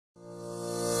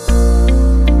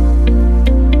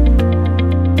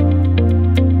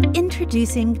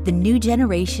Introducing the new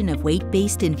generation of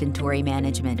weight-based inventory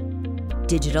management.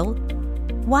 Digital,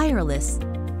 wireless,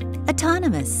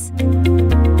 autonomous.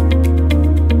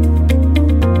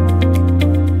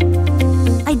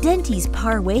 IDENTI's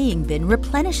PAR weighing bin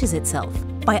replenishes itself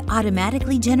by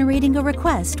automatically generating a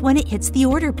request when it hits the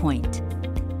order point.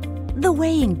 The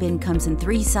weighing bin comes in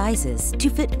 3 sizes to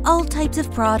fit all types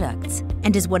of products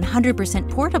and is 100%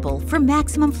 portable for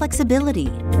maximum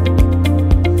flexibility.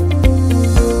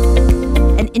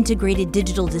 An integrated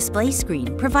digital display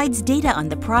screen provides data on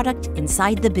the product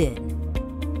inside the bin.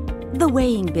 The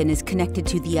weighing bin is connected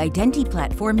to the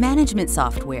IDENTIPlatform management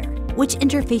software, which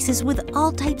interfaces with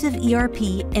all types of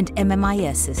ERP and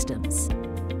MMIS systems.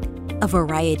 A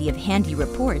variety of handy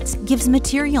reports gives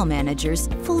material managers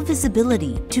full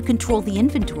visibility to control the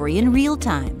inventory in real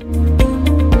time.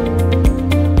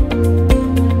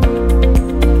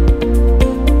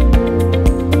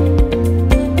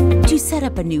 To set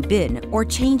up a new bin or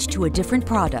change to a different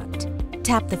product,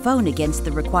 tap the phone against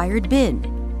the required bin.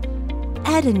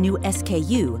 Add a new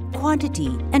SKU, quantity,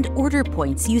 and order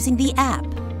points using the app.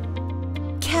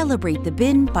 Calibrate the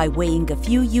bin by weighing a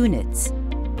few units.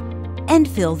 And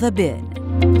fill the bin.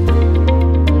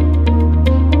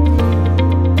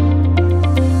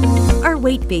 Our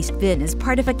weight-based bin is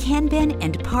part of a Kanban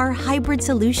and PAR hybrid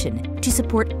solution to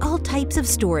support all types of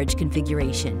storage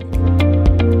configuration.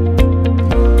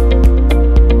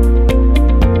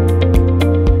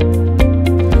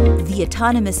 The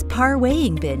autonomous PAR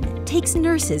weighing bin takes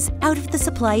nurses out of the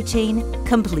supply chain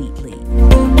completely.